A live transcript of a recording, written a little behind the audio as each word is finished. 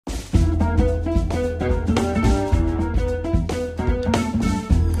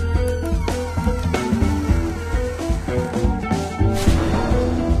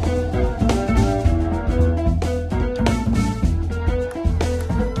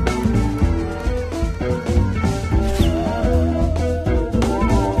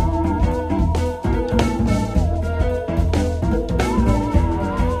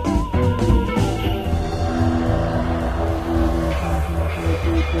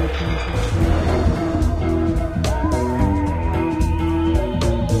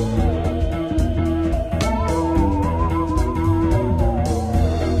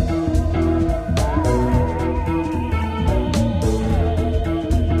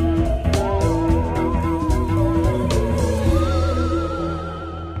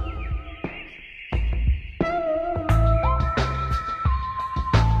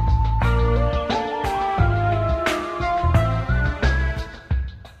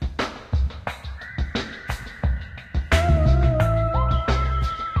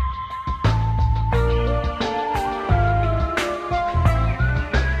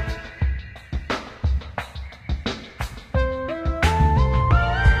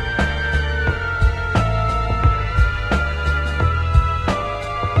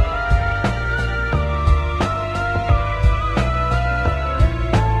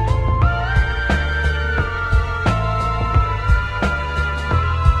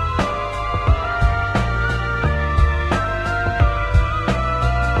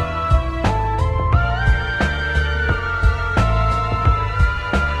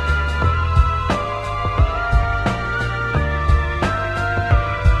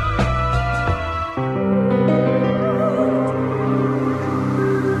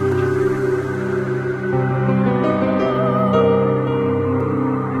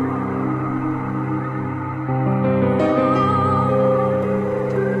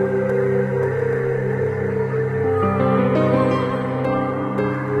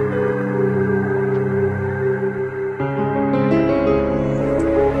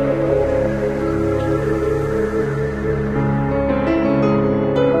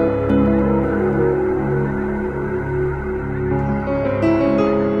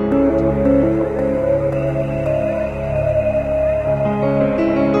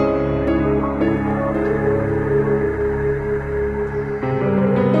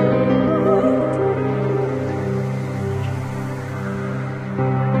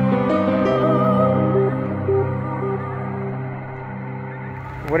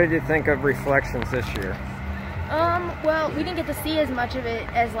What did you think of Reflections this year? Well, we didn't get to see as much of it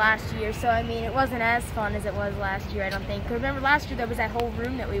as last year, so I mean, it wasn't as fun as it was last year, I don't think. Remember last year there was that whole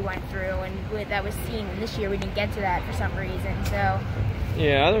room that we went through and that was seen, and this year we didn't get to that for some reason, so.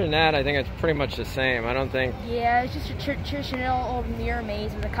 Yeah, other than that, I think it's pretty much the same. I don't think... Yeah, it's just a traditional old mirror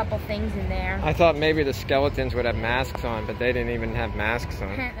maze with a couple things in there. I thought maybe the skeletons would have masks on, but they didn't even have masks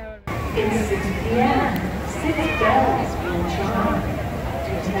on. It's 6 p.m. City bells will chime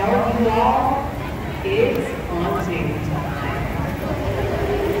to tell you all it's haunting time.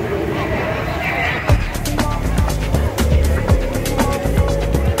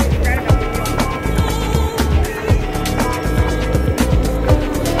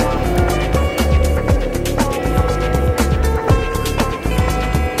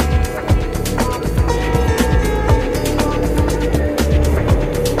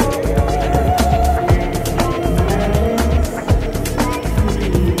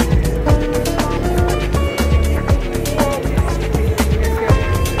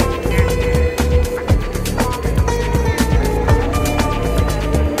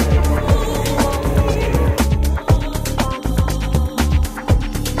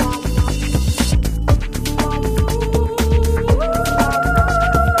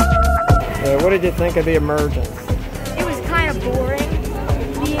 What did you think of the emergence? It was kind of boring.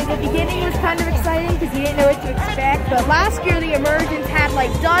 The beginning was kind of exciting because you didn't know what to expect, but last year the emergence had like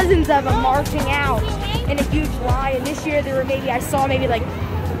dozens of them marching out in a huge line, and this year there were I saw maybe like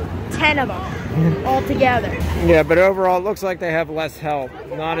 10 of them all together. Yeah, but overall it looks like they have less help.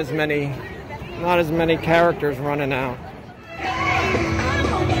 Not as many characters running out.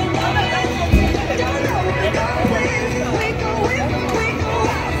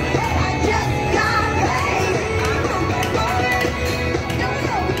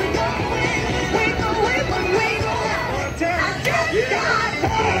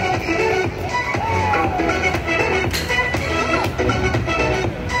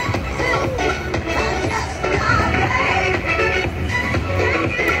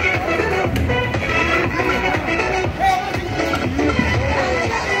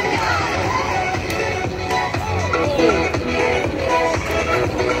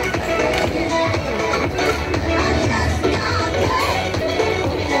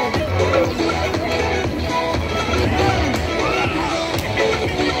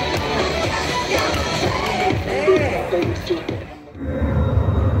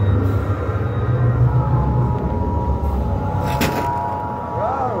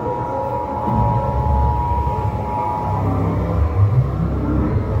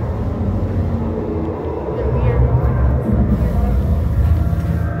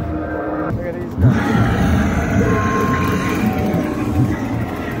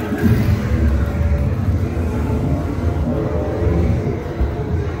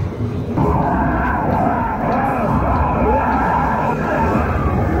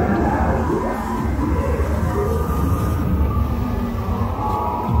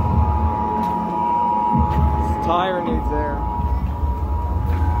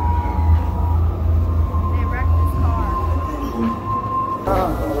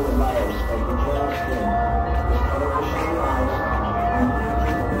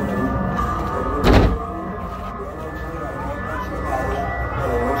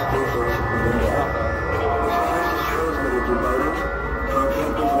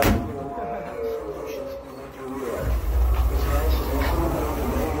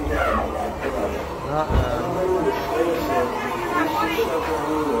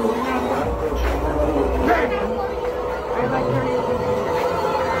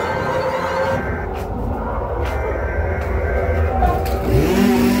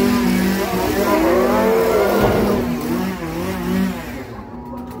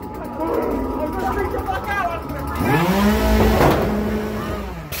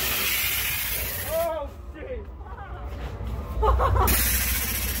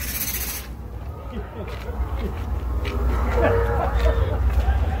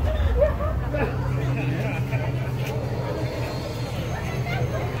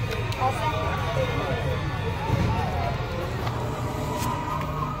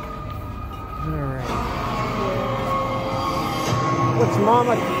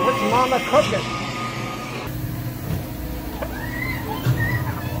 What's Mama cooking?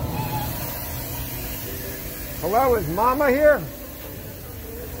 Hello, is Mama here?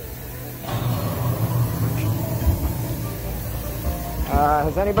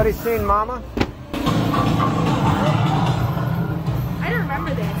 Has anybody seen Mama? I don't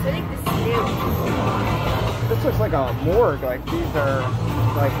remember this. I think this is new. This looks like a morgue. Like these are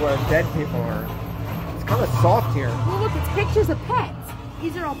like where dead people are. It's kind of soft here. Well, look, it's pictures of pets.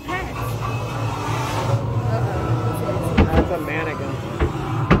 These are all pets. Uh-oh. That's a mannequin.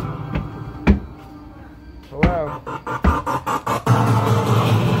 Hello.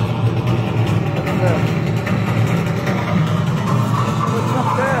 Look at this. What's up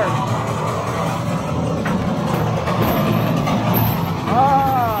there?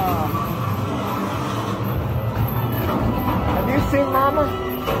 Ah. Have you seen Mama?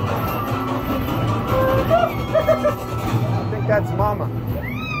 I think that's Mama.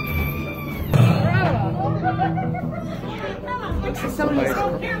 Somebody's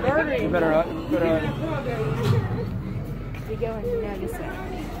murdering. You better We go and notice it.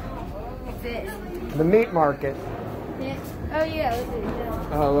 What's this? the meat market. Yeah. Oh yeah, look at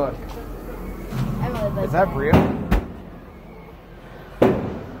it. Oh look. I really like Is that real?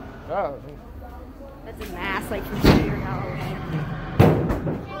 Oh. That's a mask like from Spirit Halloween.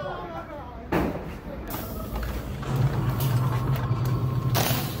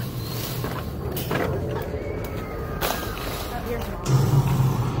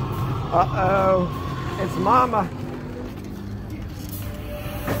 Uh-oh. It's Mama.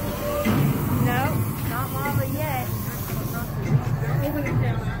 No, not Mama yet.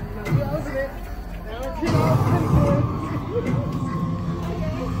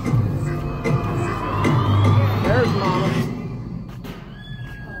 There's Mama.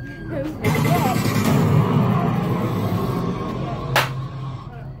 Who's not yet?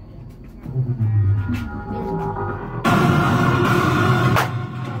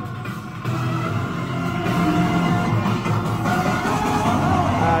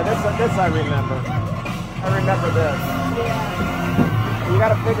 This I remember. I remember this. Yeah. You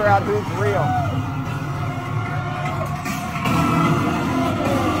gotta figure out who's real.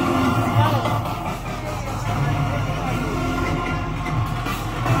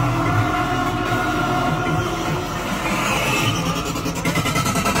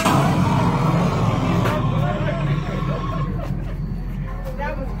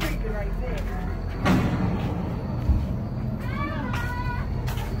 That was creepy right there.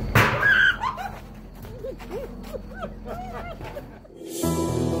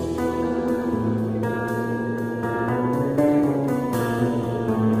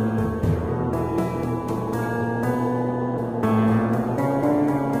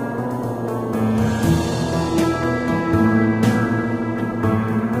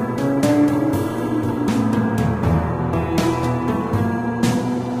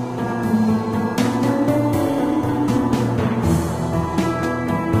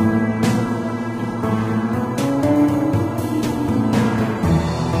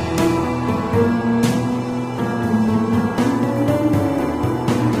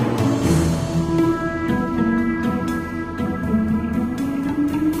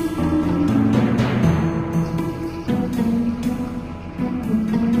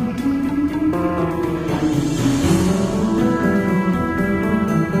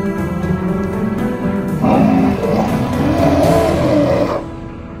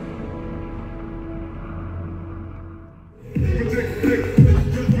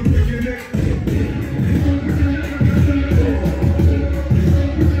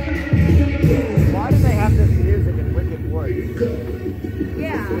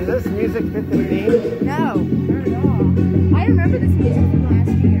 Yeah. Does this music fit the theme? No, not at all. I remember this music from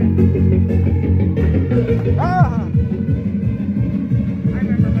last year. Ah! I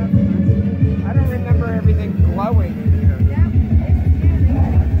remember that from last year. I don't remember everything glowing in here. Yeah,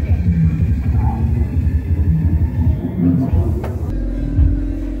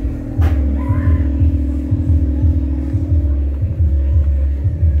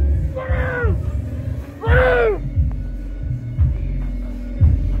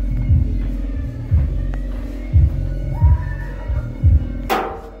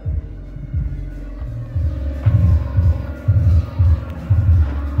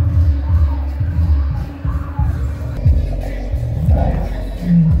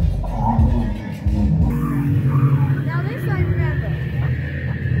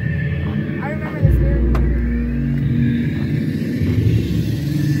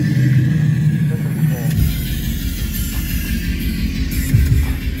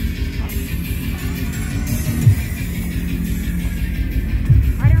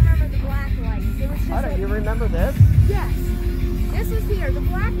 here. The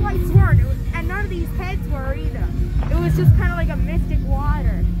black lights weren't, and none of these heads were either. It was just kind of like a mystic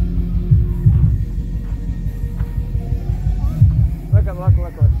water. Look. That's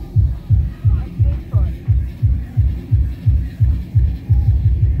Bigfoot.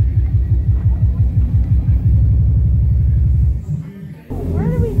 Where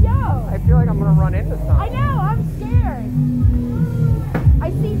do we go? I feel like I'm gonna run into something. I know, I'm scared. I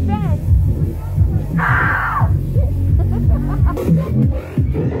see fence. Ah!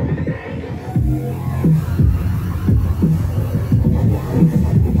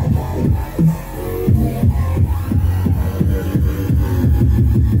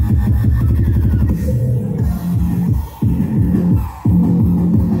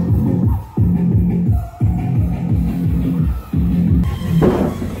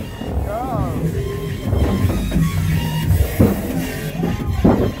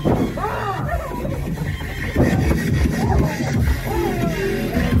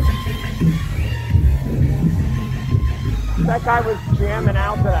 That guy was jamming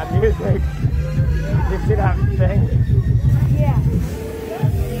out to that music. You see that thing? Yeah.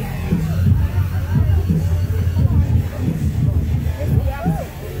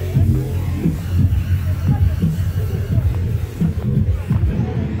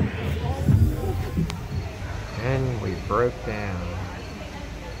 And we broke down,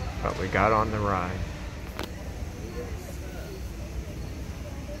 but we got on the ride.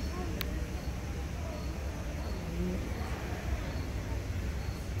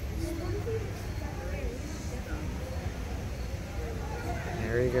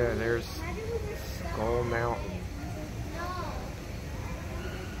 There you go, there's Skull Mountain.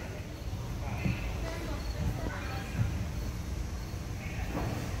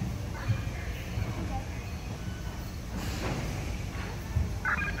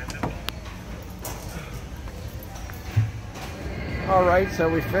 Alright, so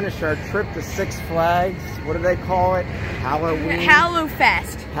we finished our trip to Six Flags. What do they call it? Halloween?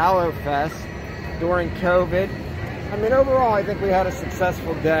 Hallowfest. Hallowfest during COVID. I mean, overall, I think we had a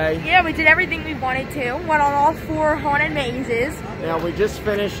successful day. Yeah, we did everything we wanted to. Went on all 4 haunted mazes. Now, we just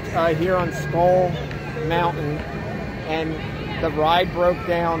finished here on Skull Mountain, and the ride broke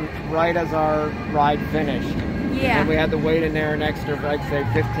down right as our ride finished. Yeah. And we had to wait in there an extra, I'd say,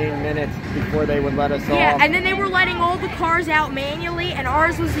 15 minutes before they would let us off. Yeah, and then they were letting all the cars out manually, and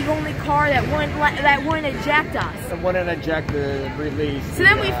ours was the only car that wouldn't eject us. It wouldn't eject the release. So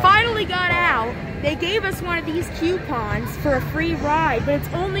then we finally got out. They gave us one of these coupons for a free ride, but it's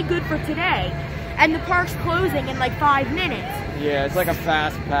only good for today. And the park's closing in like 5 minutes. Yeah, it's like a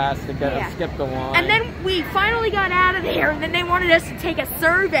fast pass to get skip the line. And then we finally got out of there, and then they wanted us to take a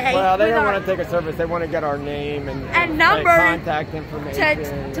survey. Well, they don't want to take a service. They want to get our name and number, contact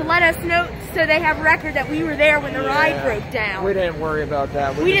information to let us know, so they have record that we were there when the ride broke down. We didn't worry about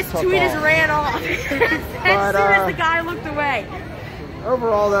that. We just ran off as soon as the guy looked away.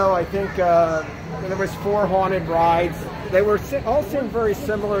 Overall, though, I think there was 4 haunted rides. They were all seemed very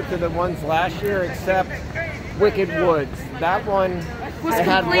similar to the ones last year, except Wicked Woods. That one was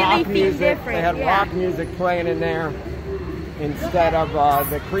had rock music. Different. They had rock music playing in there instead of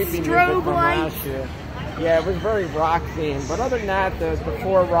the creepy music from last year. Yeah, it was very rock themed. But other than that, the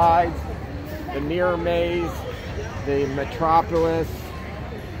 4 rides, the Mirror Maze, the Metropolis,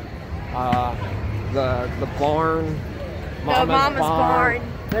 the barn, Mama's barn.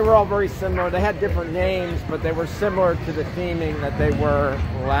 They were all very similar. They had different names, but they were similar to the theming that they were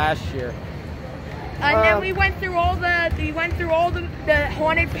last year. And then we went through all the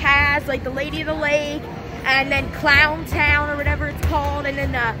haunted paths, like the Lady of the Lake, and then Clown Town or whatever it's called, and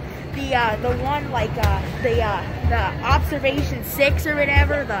then the one like the Observation 6 or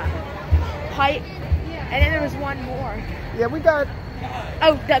whatever, the height, and then there was one more. Yeah, we got.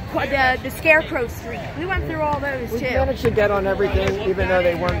 Oh, the Scarecrow Street. We went through all those too. We managed to get on everything, even though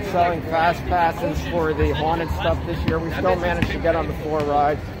they weren't selling fast passes for the haunted stuff this year. We still managed to get on the 4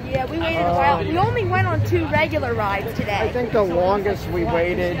 rides. Yeah, we waited a while. We only went on 2 regular rides today. I think the longest we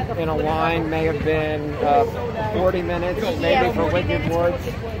waited in a line may have been 40 minutes, maybe for Wicked Woods.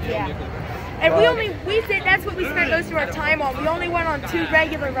 Yeah. And that's what we spent most of our time on. We only went on 2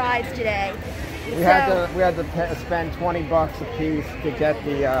 regular rides today. We had to spend $20 a piece to get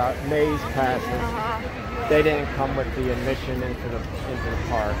the maze passes. They didn't come with the admission into the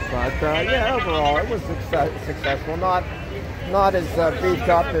park, but yeah, overall it was successful. Not as beefed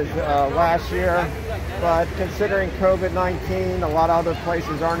up as last year, but considering COVID-19, a lot of other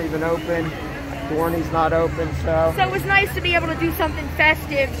places aren't even open. Dorney's not open, so it was nice to be able to do something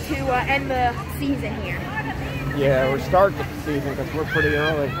festive to end the season here. Yeah, we're starting the season because we're pretty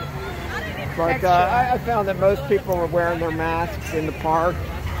early. But I found that most people were wearing their masks in the park.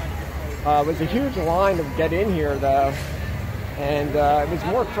 It was a huge line to get in here, though. And it was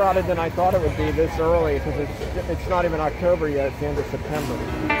more crowded than I thought it would be this early, because it's not even October yet, it's the end of September.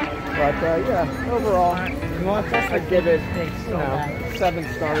 But yeah, overall, I'd give it, 7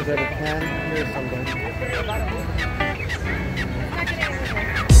 stars out of 10. Here's something.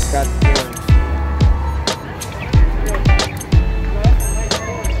 Got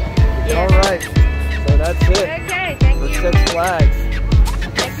All right, so that's it. Okay, thank for you. Six Flags.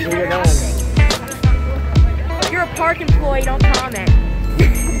 Thank you See for you then. watching. If you're a park employee, don't comment.